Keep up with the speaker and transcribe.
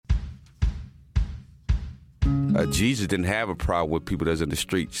Jesus didn't have a problem with people that's in the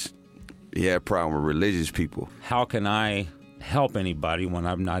streets. He had a problem with religious people. How can I help anybody when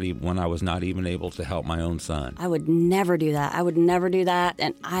I was not even able to help my own son? I would never do that.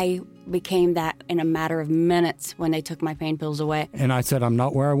 And I became that in a matter of minutes when they took my pain pills away. And I said, I'm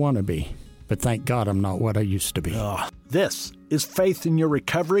not where I want to be, but thank God I'm not what I used to be. This is Faith in Your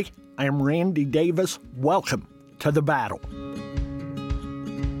Recovery. I am Randy Davis. Welcome to the battle.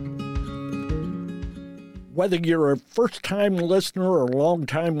 Whether you're a first-time listener or a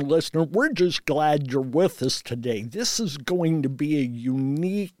long-time listener, we're just glad you're with us today. This is going to be a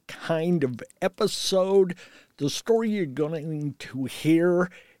unique kind of episode. The story you're going to hear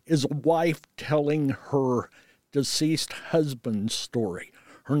is a wife telling her deceased husband's story.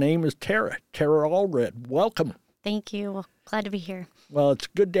 Her name is Tara Allred. Welcome. Thank you. Well, glad to be here. Well, it's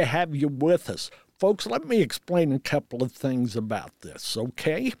good to have you with us. Folks, let me explain a couple of things about this,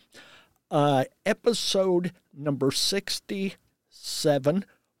 okay? Episode number 67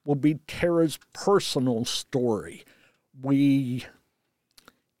 will be Tara's personal story. We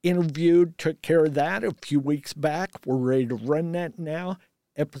took care of that a few weeks back. We're ready to run that now.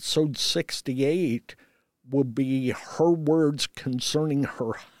 Episode 68 will be her words concerning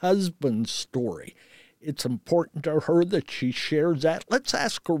her husband's story. It's important to her that she shares that. Let's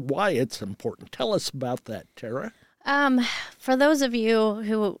ask her why it's important. Tell us about that, Tara. For those of you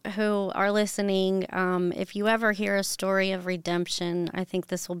who are listening, if you ever hear a story of redemption, I think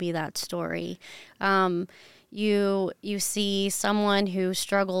this will be that story. You see someone who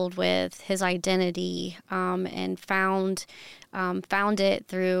struggled with his identity and found it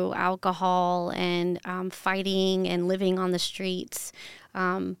through alcohol and fighting and living on the streets.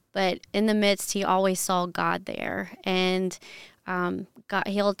 But in the midst, he always saw God there, and God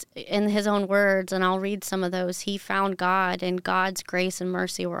healed in his own words, and I'll read some of those. He found God, and God's grace and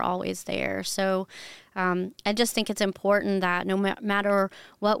mercy were always there. So I just think it's important that no matter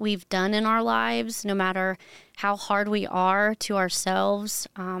what we've done in our lives, no matter how hard we are to ourselves,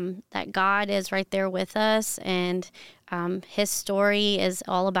 that God is right there with us, and his story is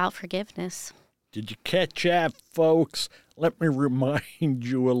all about forgiveness. Did you catch that, folks? Let me remind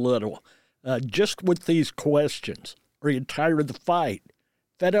you a little. Just with these questions. Are you tired of the fight?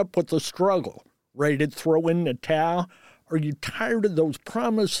 Fed up with the struggle? Ready to throw in the towel? Are you tired of those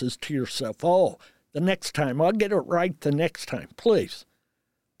promises to yourself? Oh, the next time, I'll get it right the next time. Please,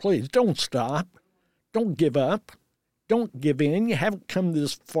 don't stop. Don't give up. Don't give in. You haven't come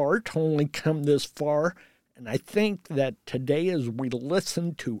this far to only come this far. And I think that today, as we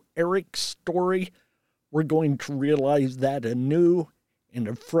listen to Eric's story, we're going to realize that anew and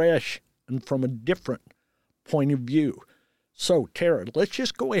afresh and from a different point of view. So, Tara, let's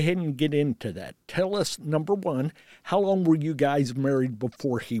just go ahead and get into that. Tell us, number one, how long were you guys married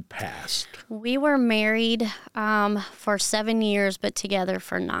before he passed? We were married for 7 years, but together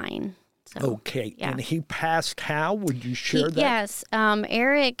for 9. So, okay, yeah. And he passed how? Would you share that? Yes.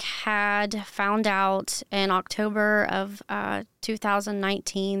 Eric had found out in October of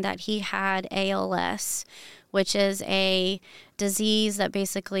 2019 that he had ALS, which is a disease that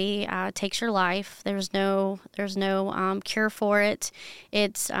basically takes your life. There's no cure for it.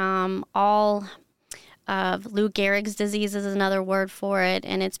 It's all Lou Gehrig's disease is another word for it,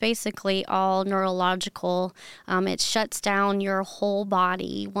 and it's basically all neurological. It shuts down your whole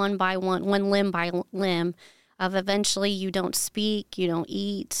body one by one limb by limb. Eventually, you don't speak, you don't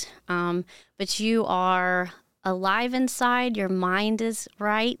eat, but you are alive inside. Your mind is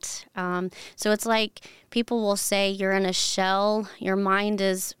right. So it's like people will say you're in a shell. Your mind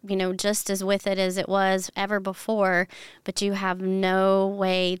is, just as with it as it was ever before, but you have no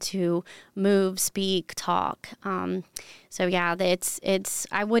way to move, speak, talk. So yeah, it's.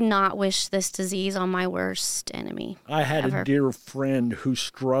 I would not wish this disease on my worst enemy. I had ever. A dear friend who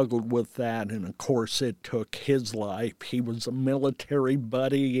struggled with that, and of course it took his life. He was a military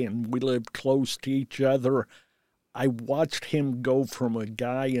buddy, and we lived close to each other. I watched him go from a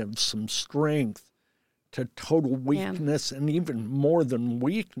guy of some strength to total weakness, and even more than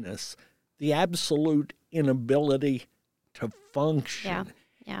weakness, the absolute inability to function.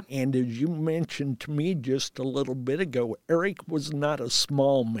 Yeah. And as you mentioned to me just a little bit ago, Eric was not a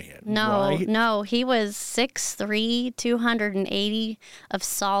small man, right? No, he was 6'3", 280 of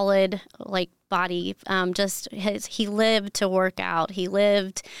solid, body. He lived to work out. He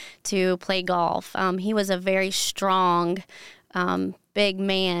lived to play golf. He was a very strong big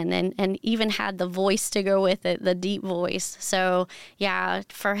man, and even had the voice to go with it, the deep voice. So yeah,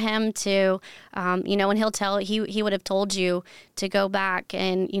 for him to, and he would have told you to go back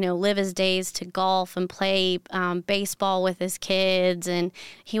and, live his days to golf and play baseball with his kids. And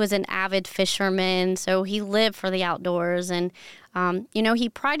he was an avid fisherman, so he lived for the outdoors. And, he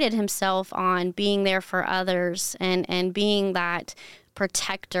prided himself on being there for others and being that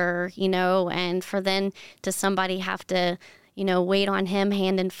protector, and for then to somebody have to, wait on him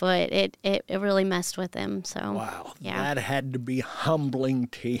hand and foot. It really messed with him. So wow, yeah. That had to be humbling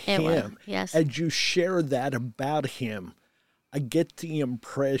to him. It was, yes. As you share that about him, I get the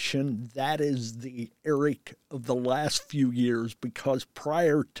impression that is the Eric of the last few years, because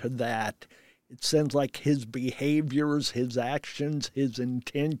prior to that, it sounds like his behaviors, his actions, his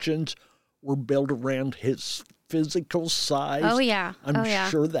intentions were built around his physical size. Oh, yeah. I'm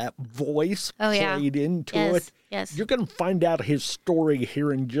sure that voice played into it. Yes. You're going to find out his story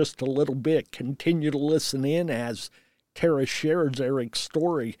here in just a little bit. Continue to listen in as Tara shares Eric's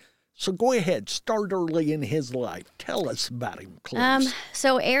story. So go ahead, start early in his life. Tell us about him, please.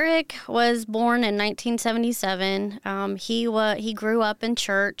 So Eric was born in 1977. He grew up in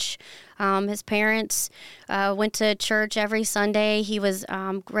church. His parents went to church every Sunday. He was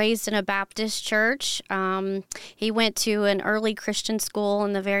raised in a Baptist church. He went to an early Christian school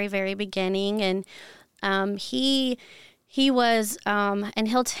in the very, very beginning, and he was, and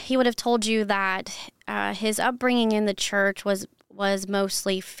he would have told you that his upbringing in the church was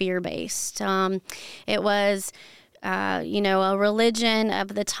mostly fear-based. It was, a religion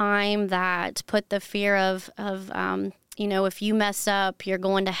of the time that put the fear of if you mess up, you're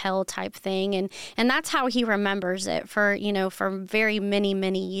going to hell type thing. And that's how he remembers it for very many,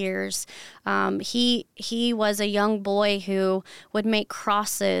 many years. He was a young boy who would make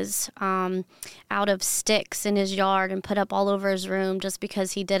crosses out of sticks in his yard and put up all over his room just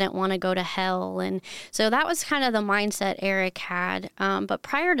because he didn't want to go to hell. And so that was kind of the mindset Eric had. But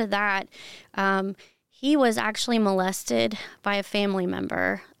prior to that, he was actually molested by a family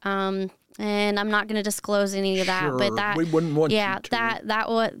member. And I'm not going to disclose any of that, but that we wouldn't want you to.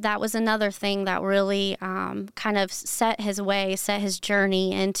 that was another thing that really kind of set his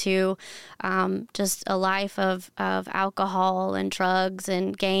journey into just a life of alcohol and drugs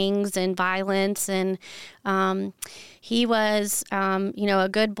and gangs and violence. And he was, a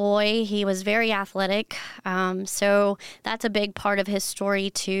good boy. He was very athletic. So that's a big part of his story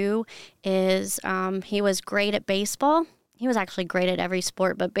too. Is he was great at baseball. He was actually great at every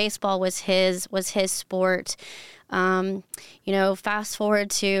sport, but baseball was his sport. Fast forward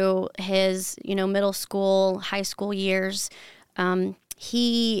to his, middle school, high school years,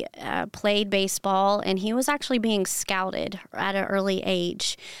 he played baseball, and he was actually being scouted at an early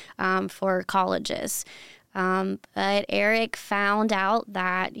age for colleges. But Eric found out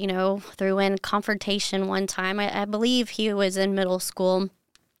that, through a confrontation one time, I believe he was in middle school.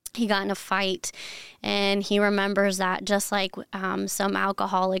 He got in a fight, and he remembers that just like some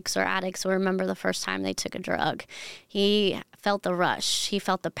alcoholics or addicts will remember the first time they took a drug. He felt the rush. He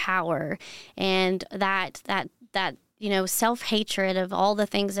felt the power, and that self-hatred of all the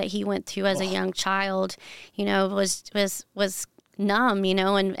things that he went through as a young child, was numb,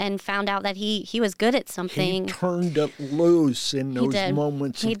 and found out that he was good at something. He turned it loose in those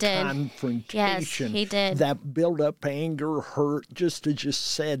moments of confrontation. Yes, he did. That built up anger, hurt, just as you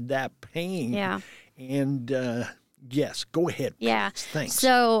said, that pain. Yeah. And yes, go ahead. Please. Yeah. Thanks.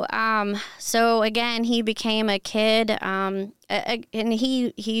 So again, he became a kid, and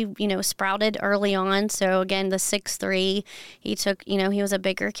he sprouted early on. So again, the 6'3", he took, he was a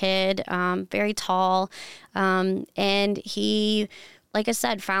bigger kid, very tall, and he, like I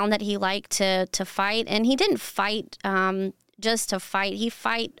said, found that he liked to fight, and he didn't fight just to fight. He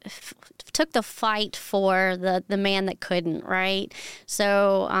took the fight for the man that couldn't, right?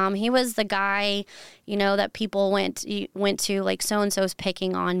 So he was the guy, that people went to, like, so-and-so's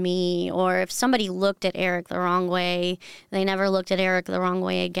picking on me, or if somebody looked at Eric the wrong way, they never looked at Eric the wrong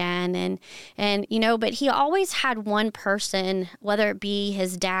way again. And but he always had one person, whether it be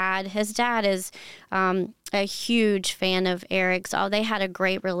his dad. His dad is a huge fan of Eric's. Oh, they had a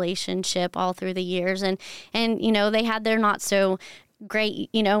great relationship all through the years, and they had their not so great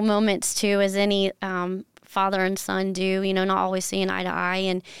moments too, as any father and son do, not always seeing eye to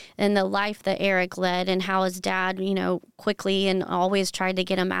eye, and the life that Eric led, and how his dad quickly and always tried to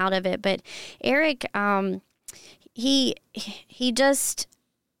get him out of it. But Eric, he just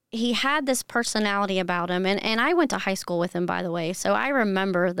he had this personality about him, and I went to high school with him, by the way, so I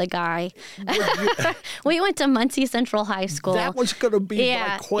remember the guy. We went to Muncie Central High School. That was going to be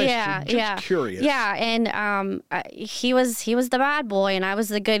my question. Just curious. Yeah, and he was the bad boy, and I was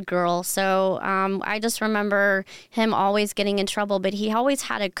the good girl. So I just remember him always getting in trouble, but he always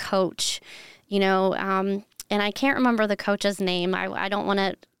had a coach, and I can't remember the coach's name. I don't want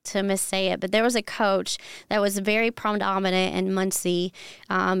to missay it, but there was a coach that was very predominant in Muncie,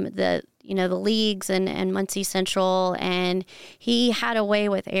 the leagues and Muncie Central, and he had a way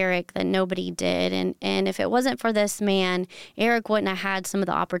with Eric that nobody did, and if it wasn't for this man, Eric wouldn't have had some of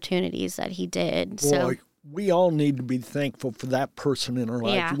the opportunities that he did. Boy, so we all need to be thankful for that person in our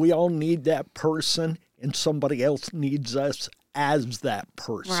life. Yeah. We all need that person, and somebody else needs us as that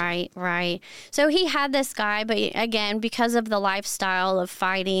person. Right. So he had this guy, but again, because of the lifestyle of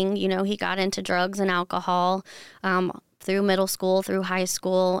fighting, he got into drugs and alcohol through middle school, through high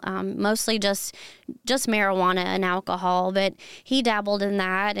school, mostly just marijuana and alcohol, but he dabbled in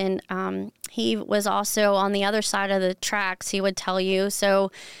that, and he was also on the other side of the tracks, he would tell you. So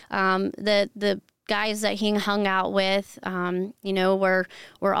the guys that he hung out with,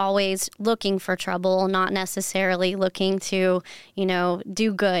 were always looking for trouble, not necessarily looking to,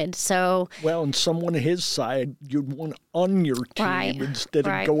 do good. So, well, and someone his side, you'd want on your team instead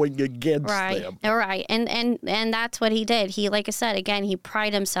of going against them. Right. And that's what he did. He, like I said, again, he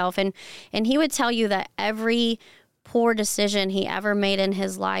prided himself, and he would tell you that every poor decision he ever made in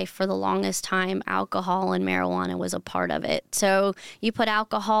his life, for the longest time, alcohol and marijuana was a part of it. So you put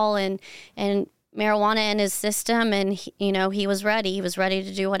alcohol and marijuana in his system, and he was ready. He was ready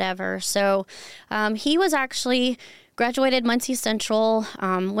to do whatever. So he was actually graduated Muncie Central,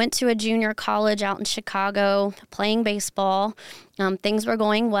 went to a junior college out in Chicago, playing baseball. Things were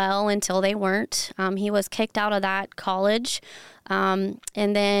going well until they weren't. He was kicked out of that college. And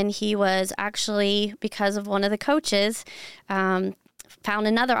then he was actually, because of one of the coaches, found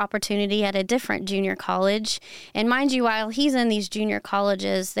another opportunity at a different junior college. And mind you, while he's in these junior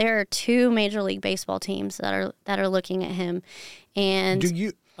colleges, there are 2 Major League Baseball teams that are looking at him.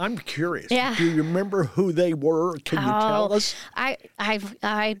 And I'm curious. Yeah. Do you remember who they were? Can you tell us? I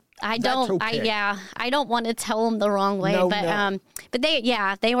That's don't. okay. I don't want to tell them the wrong way, but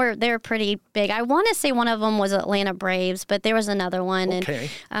they were pretty big. I want to say one of them was Atlanta Braves, but there was another one. Okay.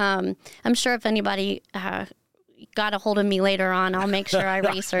 And I'm sure if anybody got a hold of me later on, I'll make sure I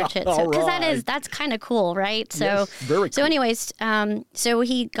research it, because that's kind of cool, right? So, yes, very cool. So anyways, so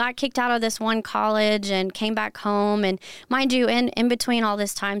he got kicked out of this one college and came back home, and mind you, in between all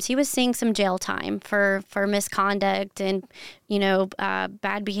this times, he was seeing some jail time for misconduct and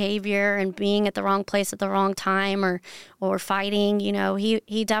bad behavior and being at the wrong place at the wrong time or fighting.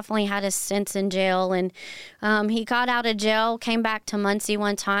 He definitely had his stints in jail, and he got out of jail, came back to Muncie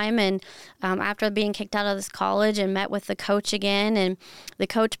one time, and after being kicked out of this college, and met with the coach again, and the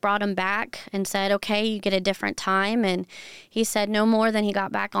coach brought him back and said, okay, you get a different time. And he said no more than he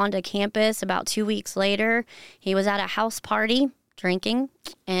got back onto campus. About 2 weeks later, he was at a house party drinking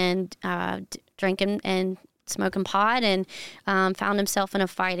and smoking pot, and found himself in a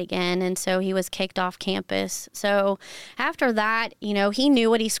fight again, and so he was kicked off campus. So after that, he knew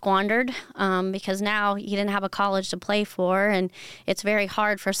what he squandered, because now he didn't have a college to play for, and it's very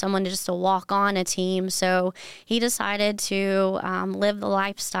hard for someone to walk on a team. So he decided to live the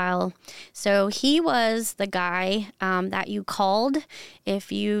lifestyle. So he was the guy that you called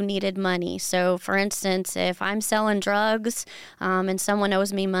if you needed money. So for instance, if I'm selling drugs and someone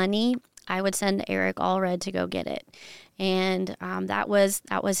owes me money, I would send Eric Allred to go get it. And that was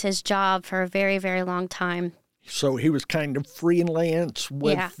his job for a very, very long time. So he was kind of freelance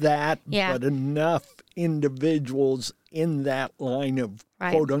with that, but enough individuals in that line of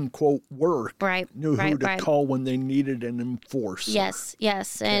quote-unquote work knew who to call when they needed an enforcer. Yes.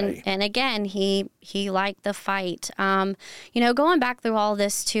 Okay. And again, he liked the fight. Going back through all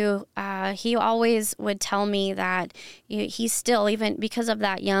this too, he always would tell me that he still, even because of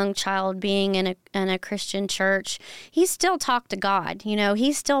that young child being in a Christian church, he still talked to God.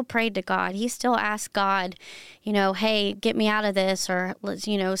 He still prayed to God. He still asked God, hey, get me out of this, or let's,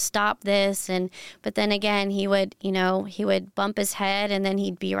 stop this. But then again, he would bump his head, and then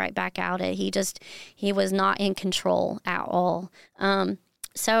he'd be right back out it. He was not in control at all.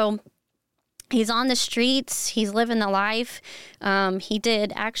 So he's on the streets. He's living the life. He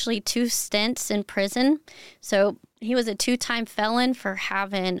did actually 2 stints in prison. So he was a 2-time felon for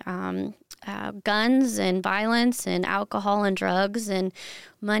having guns and violence and alcohol and drugs and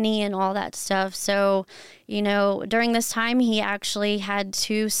money and all that stuff. So, during this time, he actually had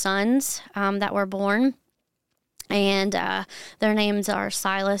 2 sons that were born. And their names are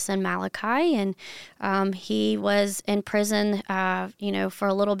Silas and Malachi. And he was in prison, for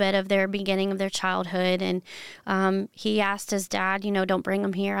a little bit of their beginning of their childhood. And he asked his dad, don't bring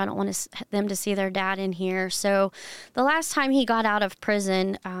them here. I don't want them to see their dad in here. So the last time he got out of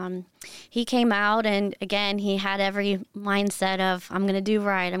prison, he came out, and again, he had every mindset of, I'm going to do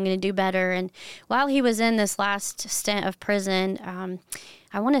right, I'm going to do better. And while he was in this last stint of prison,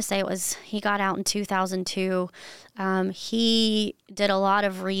 I want to say he got out in 2002. He did a lot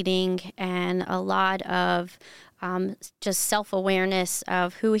of reading and a lot of just self-awareness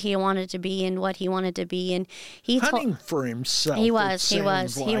of who he wanted to be and what he wanted to be. And he hunting for himself. He was.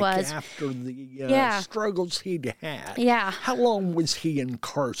 After the struggles he'd had. Yeah. How long was he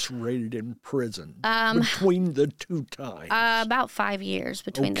incarcerated in prison between the two times? About 5 years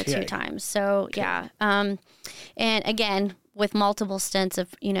between the two times. So, yeah. And again, with multiple stints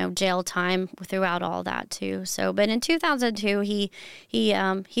of, jail time throughout all that too. So, but in 2002, he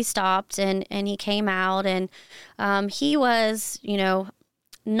stopped and he came out, and he was,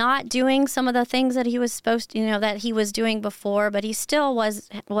 not doing some of the things that he was supposed to, that he was doing before, but he still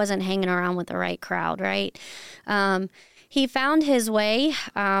wasn't hanging around with the right crowd, right? He found his way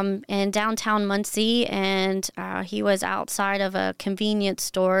in downtown Muncie, and he was outside of a convenience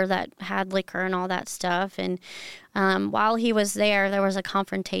store that had liquor and all that stuff. And while he was there was a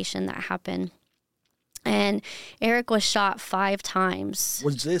confrontation that happened. And Eric was shot 5 times.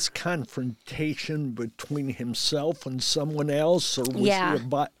 Was this confrontation between himself and someone else, or was he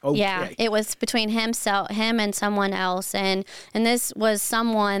okay? Yeah, it was between him and someone else, and this was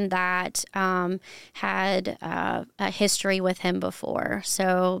someone that had a history with him before.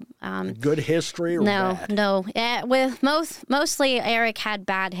 So good history or bad? No. With mostly Eric had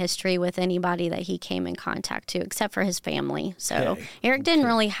bad history with anybody that he came in contact to, except for his family. So Eric didn't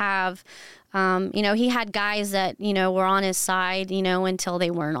really have. He had guys that, were on his side, until they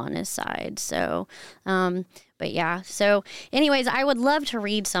weren't on his side. So, but yeah. So anyways, I would love to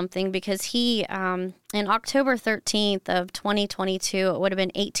read something because he, in October 13th of 2022, it would have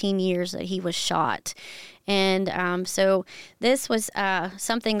been 18 years that he was shot. And so this was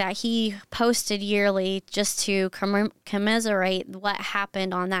something that he posted yearly just to commiserate what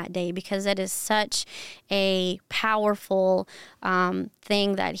happened on that day, because it is such a powerful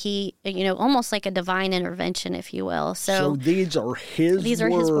thing that he, almost like a divine intervention, if you will. So these are his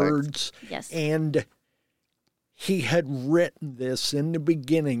words. Yes. And he had written this in the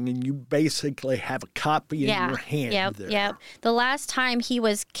beginning, and you basically have a copy in your hand there. Yep. The last time he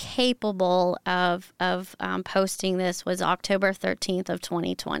was capable of posting this was October 13th of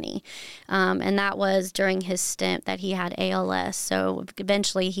 2020. And that was during his stint that he had ALS. So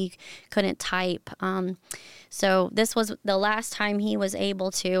eventually he couldn't type. So this was the last time he was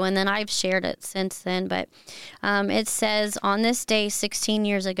able to, and then I've shared it since then. But it says, on this day 16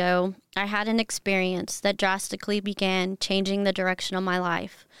 years ago, I had an experience that drastically began changing the direction of my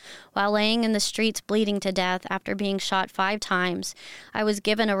life. While laying in the streets bleeding to death after being shot 5 times, I was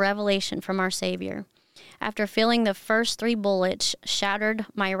given a revelation from our Savior. After feeling the first 3 bullets shattered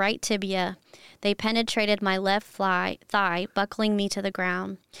my right tibia, they penetrated my left thigh, buckling me to the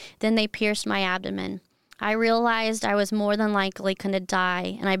ground. Then they pierced my abdomen. I realized I was more than likely going to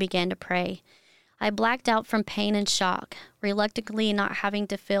die, and I began to pray. I blacked out from pain and shock, reluctantly not having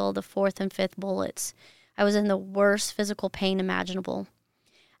to feel the 4th and 5th bullets. I was in the worst physical pain imaginable.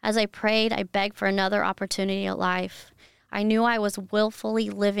 As I prayed, I begged for another opportunity at life. I knew I was willfully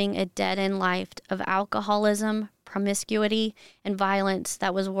living a dead-end life of alcoholism, promiscuity, and violence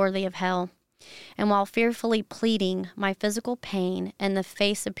that was worthy of hell. And while fearfully pleading, my physical pain and the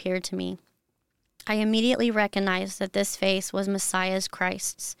face appeared to me. I immediately recognized that this face was Messiah's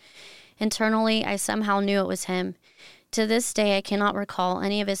Christ's. Internally, I somehow knew it was him. To this day, I cannot recall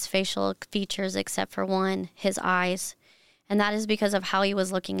any of his facial features except for one, his eyes, and that is because of how he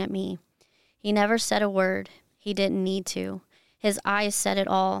was looking at me. He never said a word. He didn't need to. His eyes said it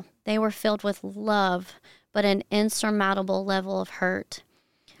all. They were filled with love, but an insurmountable level of hurt.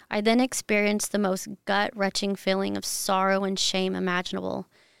 I then experienced the most gut-wrenching feeling of sorrow and shame imaginable,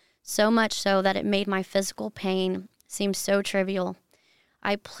 so much so that it made my physical pain seem so trivial.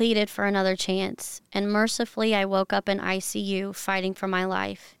 I pleaded for another chance, and mercifully I woke up in ICU fighting for my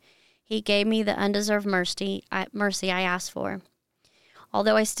life. He gave me the undeserved mercy I asked for.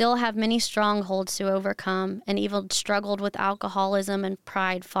 Although I still have many strongholds to overcome and even struggled with alcoholism and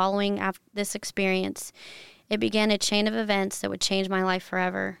pride following this experience, it began a chain of events that would change my life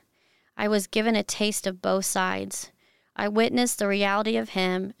forever. I was given a taste of both sides. I witnessed the reality of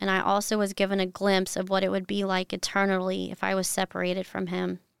him, and I also was given a glimpse of what it would be like eternally if I was separated from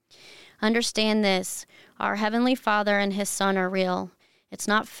him. Understand this. Our Heavenly Father and His Son are real. It's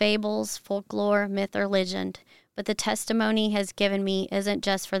not fables, folklore, myth, or legend, but the testimony He has given me isn't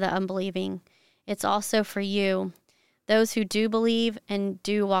just for the unbelieving. It's also for you, those who do believe and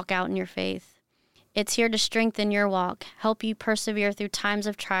do walk out in your faith. It's here to strengthen your walk, help you persevere through times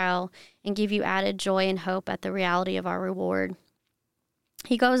of trial, and give you added joy and hope at the reality of our reward.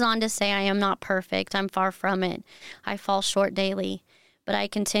 He goes on to say, I am not perfect. I'm far from it. I fall short daily. But I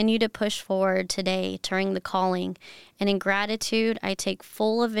continue to push forward today, turning the calling. And in gratitude, I take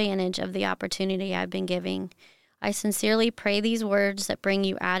full advantage of the opportunity I've been giving. I sincerely pray these words that bring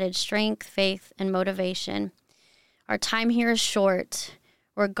you added strength, faith, and motivation. Our time here is short.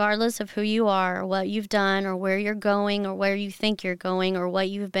 Regardless of who you are, or what you've done, or where you're going, or where you think you're going, or what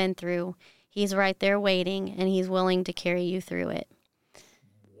you've been through, He's right there waiting, and He's willing to carry you through it.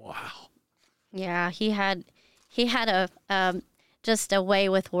 Wow. Yeah, he had a just a way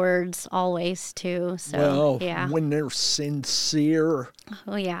with words always too. So Well, yeah. when they're sincere,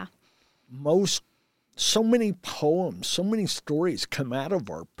 Oh yeah. so many poems, so many stories come out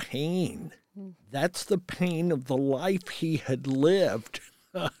of our pain. That's the pain of the life he had lived,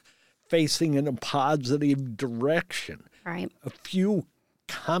 facing in a positive direction. Right. A few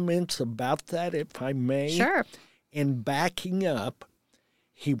comments about that, if I may. Sure. And backing up,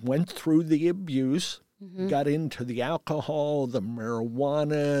 he went through the abuse, got into the alcohol, the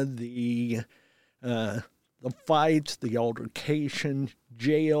marijuana, the fights, the altercation,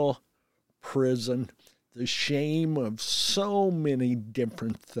 jail, prison, the shame of so many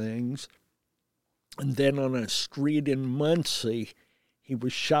different things. And then on a street in Muncie, he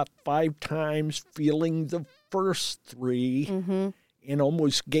was shot 5 times, feeling the first 3, and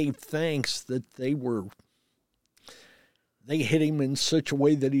almost gave thanks that they hit him in such a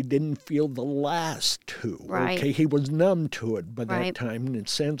way that he didn't feel the last 2. Right. Okay, he was numb to it by that Right. time, and it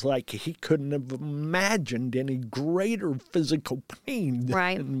sounds like he couldn't have imagined any greater physical pain than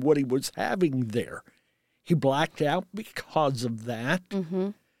Right. what he was having there. He blacked out because of that.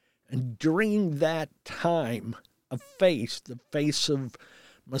 And during that time, the face of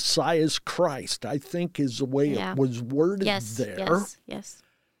Messiah's Christ, I think is the way Yeah. it was worded Yes. there. Yes.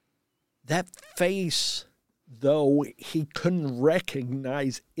 That face, though he couldn't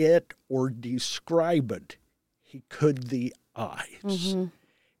recognize it or describe it, he could the eyes.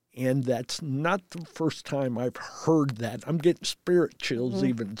 And that's not the first time I've heard that. I'm getting spirit chills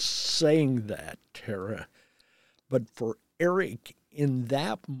even saying that, Tara. But for Eric, in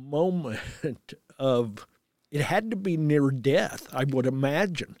that moment of, it had to be near death, I would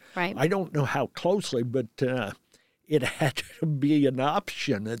imagine. Right. I don't know how closely, but it had to be an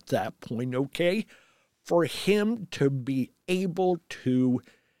option at that point, okay? For him to be able to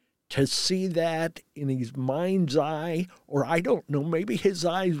see that in his mind's eye, or I don't know, maybe his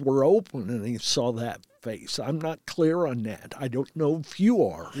eyes were open and he saw that face. I'm not clear on that. I don't know if you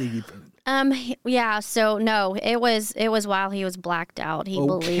are even. Yeah, so no, it was while he was blacked out. He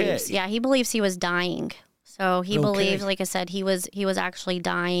believes. Yeah, he believes he was dying. So he believes, like I said, he was actually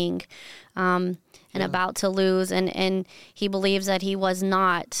dying and about to lose, and he believes that he was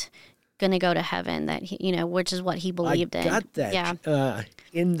not going to go to heaven, that he, which is what he believed in. I got that. Yeah.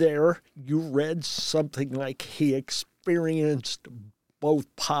 In there, you read something like he experienced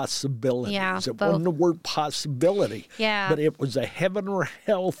both possibilities. Yeah, it both. wasn't the word possibility. Yeah. But it was a heaven or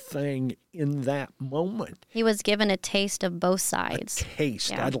hell thing in that moment. He was given a taste of both sides.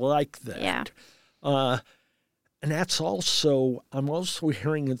 Taste. Yeah. I like that. Yeah. And that's also, I'm also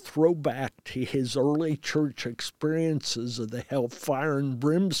hearing a throwback to his early church experiences of the hellfire and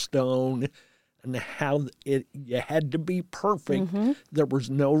brimstone and how you had to be perfect. There was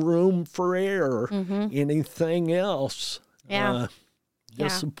no room for error, anything else. Yeah.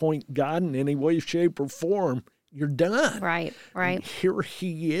 Disappoint God in any way, shape, or form, you're done. Right. And here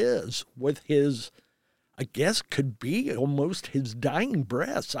he is with his, I guess could be almost his dying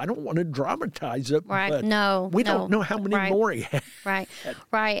breaths. I don't want to dramatize it, Right. but No. we don't know how many more he had. Right.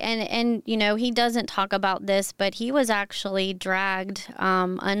 And he doesn't talk about this, but he was actually dragged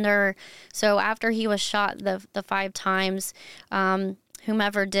under. So after he was shot the 5 times,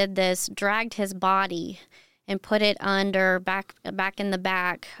 whomever did this dragged his body and put it under back in the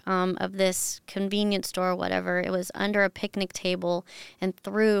back of this convenience store or whatever. It was under a picnic table and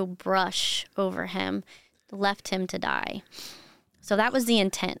threw brush over him, left him to die. So that was the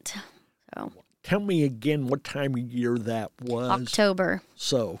intent. So Tell me again what time of year that was. October.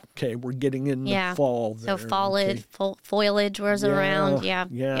 So, okay, we're getting into fall there. So foliage, okay. foliage was around. Yeah.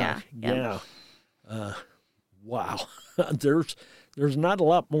 Wow. There's not a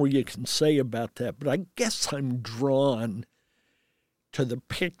lot more you can say about that, but I guess I'm drawn to the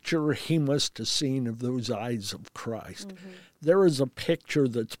picture he must have seen of those eyes of Christ. There is a picture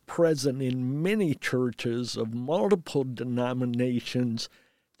that's present in many churches of multiple denominations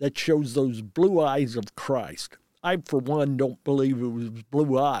that shows those blue eyes of Christ. I, for one, don't believe it was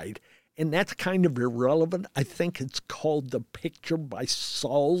blue-eyed, and that's kind of irrelevant. I think it's called The Picture by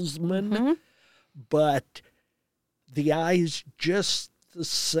Salzman, but the eyes just the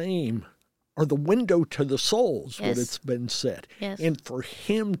same are the window to the soul, is what it's been said. Yes. And for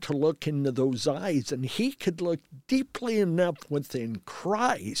him to look into those eyes, and he could look deeply enough within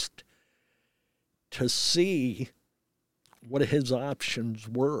Christ to see what his options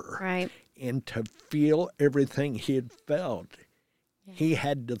were. Right. And to feel everything he had felt. He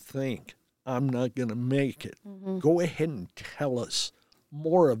had to think, I'm not going to make it. Go ahead and tell us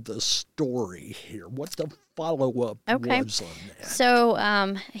more of the story here, what the follow-up was on that. So,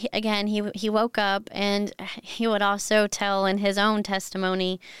 he woke up, and he would also tell in his own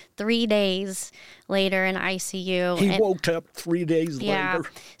testimony 3 days later in ICU. He woke up 3 days later.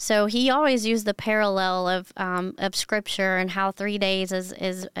 So he always used the parallel of Scripture and how 3 days is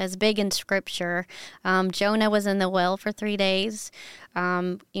as big in Scripture. Jonah was in the well for 3 days.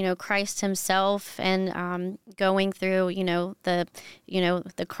 Christ himself, and going through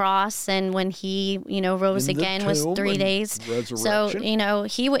the cross, and when he rose again was 3 days. So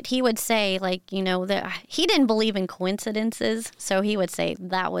he would say, like, that he didn't believe in coincidences, so he would say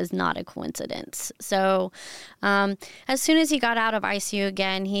that was not a coincidence. So as soon as he got out of ICU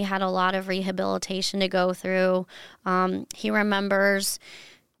again, he had a lot of rehabilitation to go through. He remembers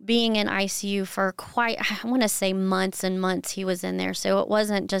being in ICU for I want to say months and months he was in there. So it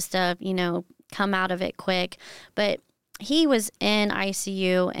wasn't just come out of it quick, but he was in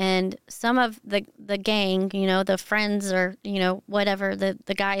ICU, and some of the gang, the friends or, whatever,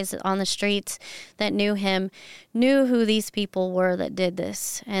 the guys on the streets that knew him, knew who these people were that did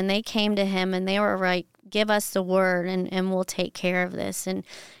this. And they came to him and they were like, give us the word and we'll take care of this. And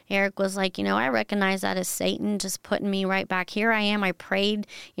Eric was like, I recognize that as Satan just putting me right back. Here I am. I prayed,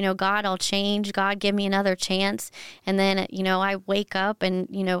 God, I'll change. God, give me another chance. And then, I wake up and,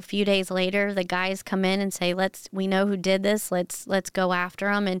 a few days later, the guys come in and say, we know who did this. Let's go after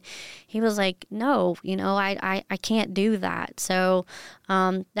them. And he was like, no, I can't do that. So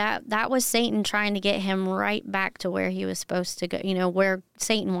that was Satan trying to get him right back to where he was supposed to go, where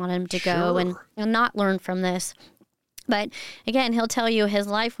Satan wanted him to go and not learn from this. But again, he'll tell you his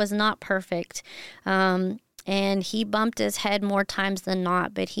life was not perfect. And he bumped his head more times than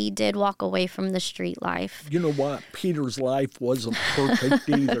not, but he did walk away from the street life. You know what? Peter's life wasn't perfect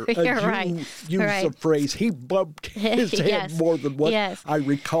either. You're right. You use the phrase, he bumped his head more than once. Yes. I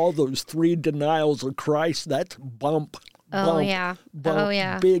recall those 3 denials of Christ. That's bump,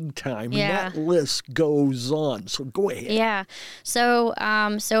 big time. Yeah. And that list goes on. So go ahead. Yeah. So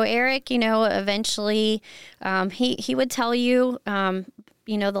Eric, eventually he would tell you,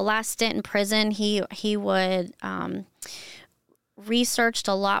 the last stint in prison, he would researched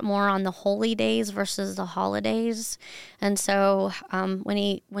a lot more on the holy days versus the holidays. And so when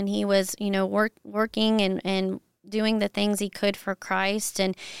he was, working and doing the things he could for Christ.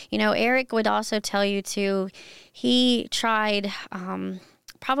 And, Eric would also tell you too, he tried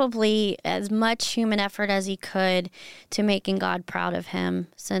probably as much human effort as he could to making God proud of him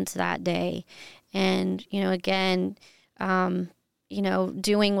since that day. And, again,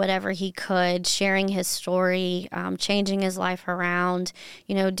 doing whatever he could, sharing his story, changing his life around,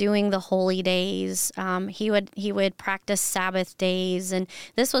 doing the holy days. He would practice Sabbath days, and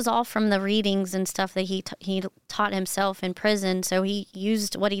this was all from the readings and stuff that he taught himself in prison. So he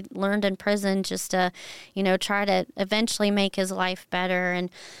used what he learned in prison just to, try to eventually make his life better. And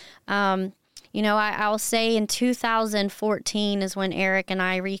I'll say in 2014 is when Eric and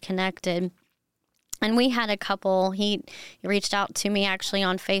I reconnected. And we had a couple, he reached out to me actually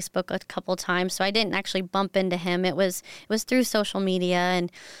on Facebook a couple times, so I didn't actually bump into him. It was through social media.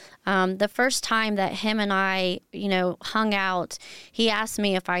 And the first time that him and I, hung out, he asked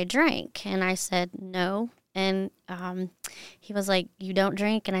me if I drank. And I said, no. And he was like, you don't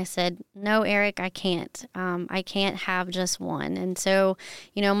drink? And I said, no, Eric, I can't. I can't have just one. And so,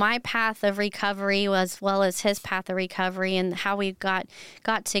 my path of recovery was, as well as his path of recovery and how we got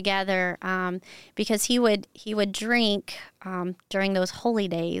together, because he would drink during those holy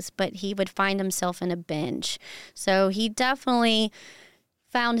days, but he would find himself in a binge. So he definitely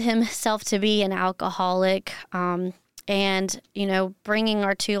found himself to be an alcoholic. And, bringing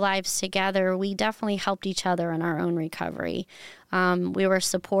our two lives together, we definitely helped each other in our own recovery. We were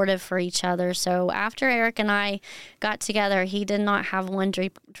supportive for each other. So after Eric and I got together, he did not have one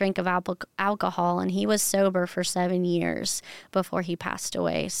drink of alcohol, and he was sober for 7 years before he passed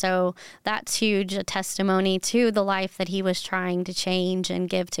away. So that's huge, a testimony to the life that he was trying to change and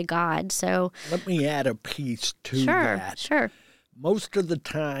give to God. So let me add a piece to that. Sure. Most of the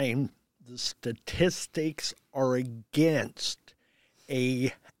time, the statistics are against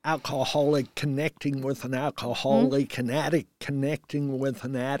a alcoholic connecting with an alcoholic, an addict connecting with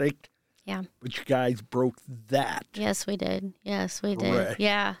an addict. Yeah. But you guys broke that. Yes, we did. Hooray.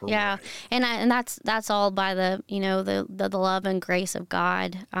 Yeah. And that's all by the the love and grace of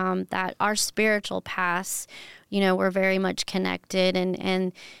God. That our spiritual paths, we're very much connected,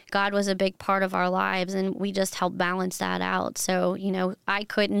 and God was a big part of our lives, and we just helped balance that out. So, I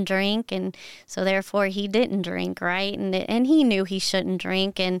couldn't drink, and so therefore he didn't drink, right? And he knew he shouldn't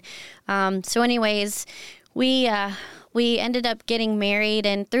drink, and so anyways, we ended up getting married,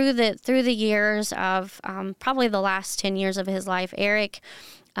 and through the years of probably the last 10 years of his life, Eric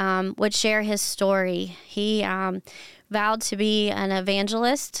would share his story. He vowed to be an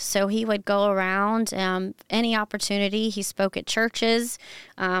evangelist, so he would go around any opportunity. He spoke at churches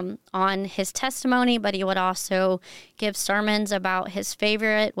on his testimony, but he would also give sermons about his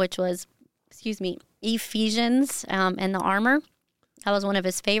favorite, which was, Ephesians and the armor. That was one of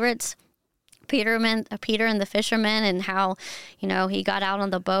his favorites. Peter and the fisherman, and how, he got out on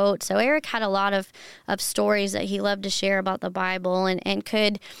the boat. So Eric had a lot of stories that he loved to share about the Bible, and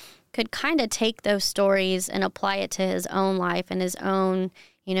could kind of take those stories and apply it to his own life and his own,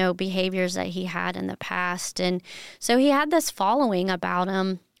 behaviors that he had in the past. And so he had this following about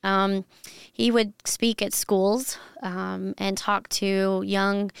him. He would speak at schools and talk to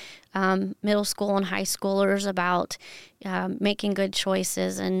young middle school and high schoolers about making good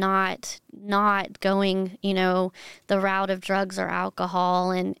choices and not going, the route of drugs or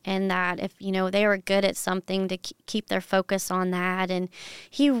alcohol, and that if, they were good at something, to keep their focus on that. And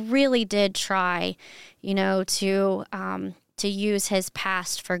he really did try, to use his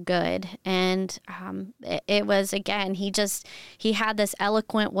past for good. And it was, again, he had this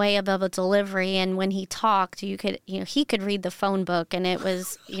eloquent way of a delivery, and when he talked, he could read the phone book, and it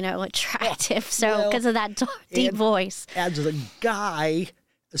was, attractive. So because of that deep voice. As a guy,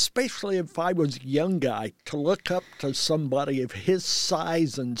 especially if I was a young guy, to look up to somebody of his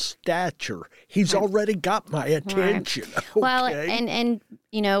size and stature, he's already got my attention. Right. Okay? Well, and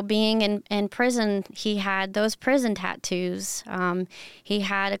being in prison, he had those prison tattoos. He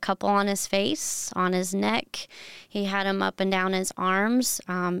had a couple on his face, on his neck. He had them up and down his arms.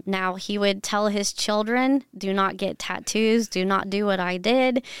 Now, he would tell his children, do not get tattoos, do not do what I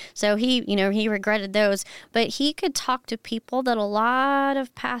did. So he regretted those. But he could talk to people that a lot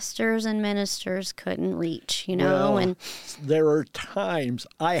of pastors and ministers couldn't reach, Well, and there are times,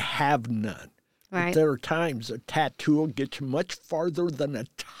 I have none. right. But there are times a tattoo will get you much farther than a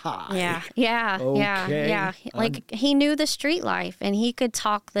tie. Yeah. Okay. Like he knew the street life, and he could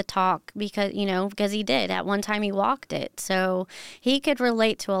talk the talk because he did. At one time he walked it. So he could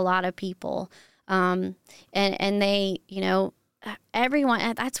relate to a lot of people. And they,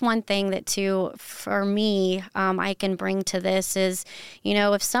 everyone, that's one thing that too, for me, I can bring to this is,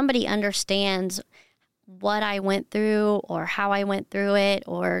 if somebody understands what I went through or how I went through it,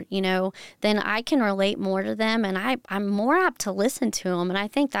 or, then I can relate more to them, and I'm more apt to listen to them. And I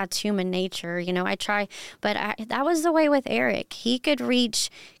think that's human nature. I try, but that was the way with Eric. He could reach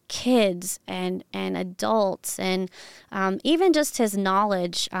kids and adults, and even just his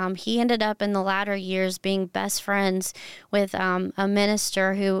knowledge. He ended up in the latter years being best friends with a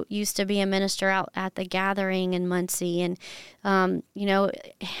minister who used to be a minister out at the Gathering in Muncie. And,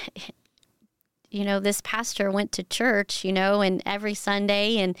 this pastor went to church, and every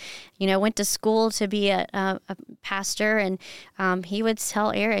Sunday, and, went to school to be a pastor. And he would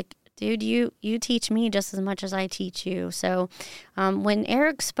tell Eric, dude, you teach me just as much as I teach you. So when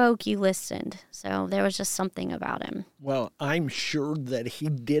Eric spoke, you listened. So there was just something about him. Well, I'm sure that he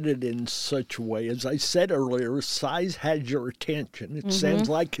did it in such a way. As I said earlier, size has your attention. It sounds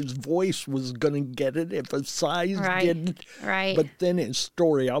like his voice was going to get it if a size didn't. Right. But then his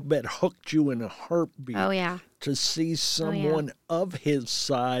story, I'll bet, hooked you in a heartbeat. Oh, yeah. To see someone of his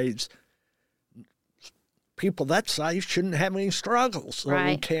size. People that size shouldn't have any struggles,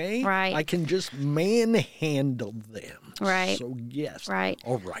 okay? Right. I can just manhandle them. Right. So, yes. Right.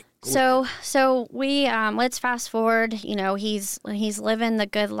 All right. So we let's fast forward. You know, he's living the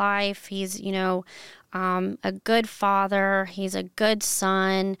good life. He's a good father. He's a good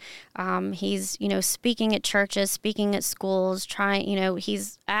son. He's speaking at churches, speaking at schools.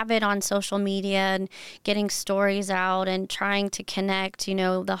 He's avid on social media and getting stories out and trying to connect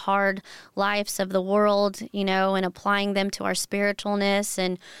the hard lives of the world and applying them to our spiritualness.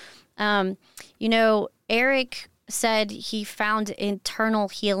 And Eric said he found internal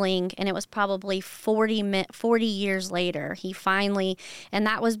healing, and it was probably 40 years later he finally, and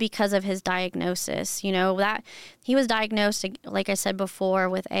that was because of his diagnosis. That he was diagnosed, like I said before,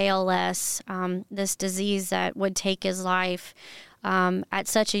 with ALS, this disease that would take his life at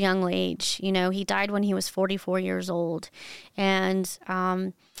such a young age. He died when he was 44 years old, and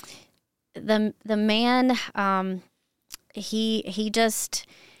the man, he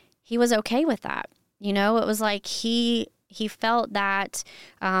was okay with that. It was like he felt that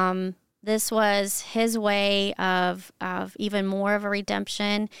this was his way of even more of a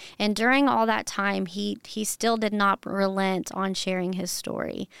redemption. And during all that time, he still did not relent on sharing his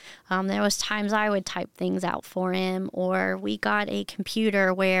story. There was times I would type things out for him, or we got a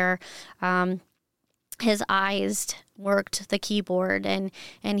computer where his eyes worked the keyboard, and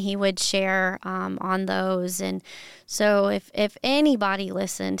he would share on those. And so if anybody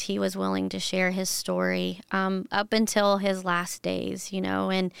listened, he was willing to share his story up until his last days,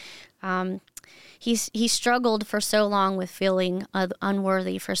 and he struggled for so long with feeling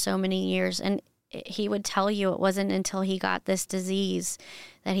unworthy for so many years. And he would tell you it wasn't until he got this disease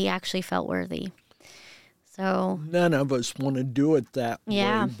that he actually felt worthy. So none of us want to do it that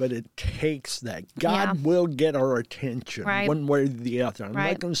way, but it takes that. God will get our attention one way or the other. I'm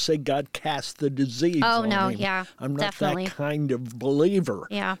not going to say God cast the disease on him. I'm not definitely that kind of believer.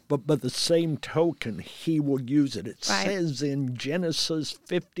 Yeah. But by the same token, he will use it. It says in Genesis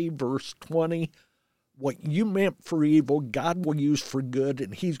 50, verse 20, what you meant for evil, God will use for good,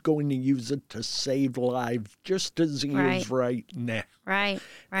 and he's going to use it to save lives, just as he is right now. Right.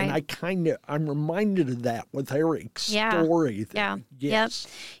 And I'm reminded of that with Eric's story. Yes.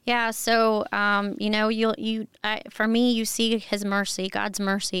 Yeah. So, for me, you see his mercy, God's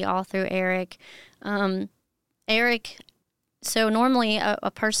mercy all through Eric. Eric, so normally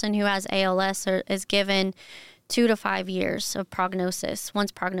a person who has ALS is given 2 to 5 years of prognosis,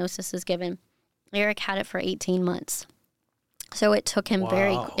 once prognosis is given. Eric had it for 18 months. So it took him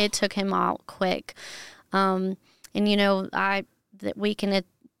it took him out quick. And, we can,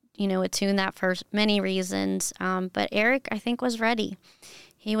 attune that for many reasons. But Eric, I think, was ready.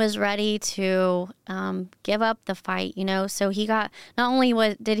 He was ready to give up the fight, So he got, not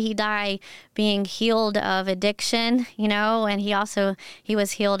only did he die being healed of addiction, and he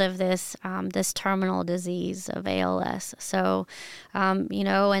was healed of this terminal disease of ALS. So,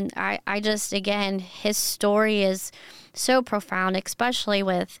 and I just, again, his story is so profound, especially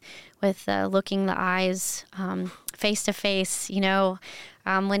with looking the eyes face to face,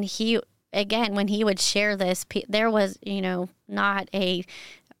 when he would share this, there was, not a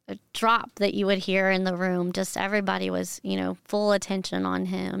drop that you would hear in the room. Just everybody was, full attention on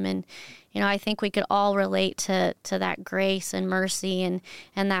him. And, I think we could all relate to that grace and mercy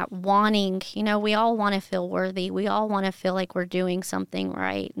and that wanting, we all want to feel worthy. We all want to feel like we're doing something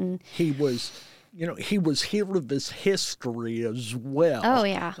right. And he was here of his history as well. Oh,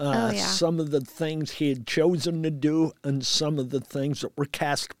 yeah. Some of the things he had chosen to do and some of the things that were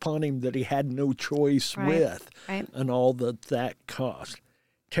cast upon him that he had no choice with and all that cost.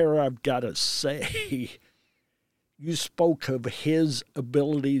 Tara, I've got to say, you spoke of his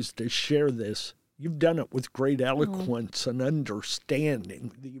abilities to share this. You've done it with great eloquence and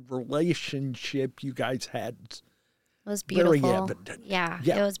understanding. The relationship you guys had was beautiful. Very evident. Yeah,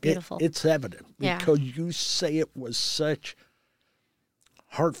 it was beautiful. It's evident because you say it was such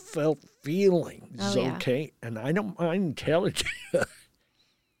heartfelt feelings, okay? And I don't mind telling you,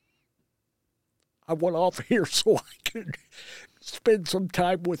 I went off here so I could spend some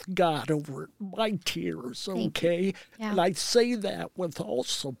time with God over my tears, okay? Yeah. And I say that with all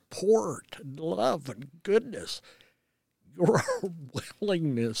support and love and goodness. Your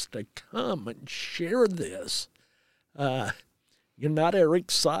willingness to come and share this. You're not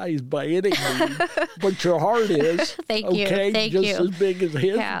Eric's size by any means, but your heart is. Thank you. Thank just you. as big as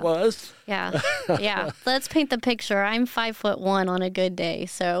his was. Yeah. Let's paint the picture. I'm 5'1" on a good day,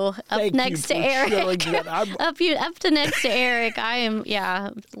 so up next to Eric, up to next to Eric, I am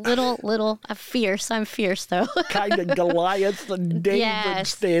little fierce. I'm fierce though. Kind of Goliath and David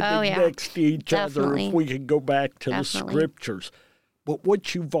standing next to each other. If we can go back to the scriptures, but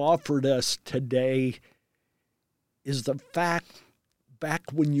what you've offered us today is the fact back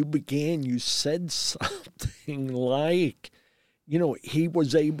when you began, you said something like, he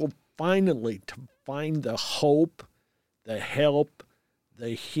was able finally to find the hope, the help,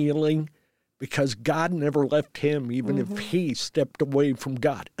 the healing, because God never left him, even if he stepped away from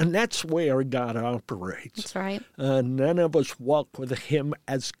God. And that's where God operates. That's right. None of us walk with him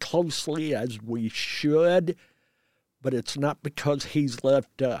as closely as we should, but it's not because he's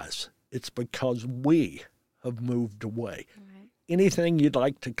left us. It's because we have moved away. Right. Anything you'd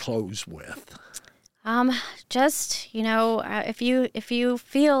like to close with? Just, if you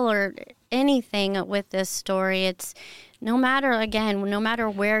feel or anything with this story, it's no matter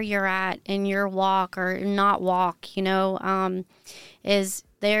where you're at in your walk or not walk, there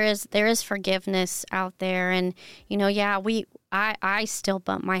is forgiveness out there. And, I still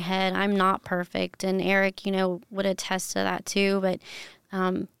bump my head. I'm not perfect. And Eric, would attest to that too. But,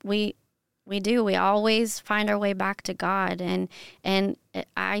 we do. We always find our way back to God. And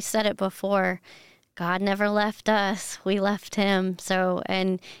I said it before, God never left us. We left him. So,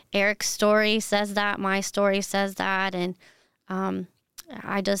 and Eric's story says that. My story says that. And I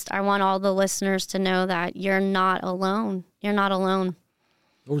want all the listeners to know that you're not alone. You're not alone.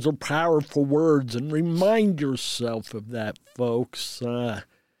 Those are powerful words, and remind yourself of that, folks.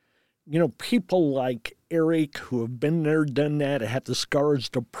 People like Eric who have been there, done that, have the scars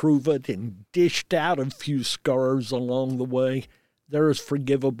to prove it, and dished out a few scars along the way. They're as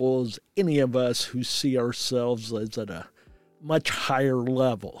forgivable as any of us who see ourselves as at a much higher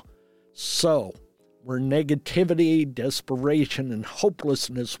level. So, where negativity, desperation, and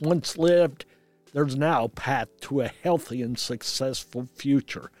hopelessness once lived, there's now a path to a healthy and successful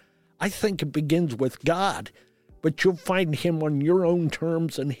future. I think it begins with God, but you'll find him on your own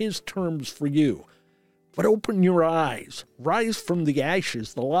terms and his terms for you. But open your eyes. Rise from the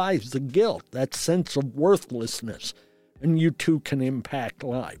ashes, the lies, the guilt, that sense of worthlessness, and you too can impact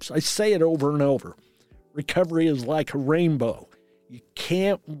lives. I say it over and over. Recovery is like a rainbow. You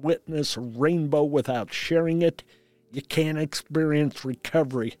can't witness a rainbow without sharing it. You can't experience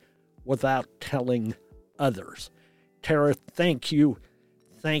recovery without telling others. Tara, thank you.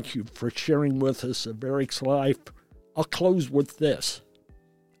 Thank you for sharing with us of Eric's life. I'll close with this.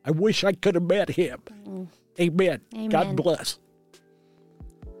 I wish I could have met him. Amen. Amen. God bless.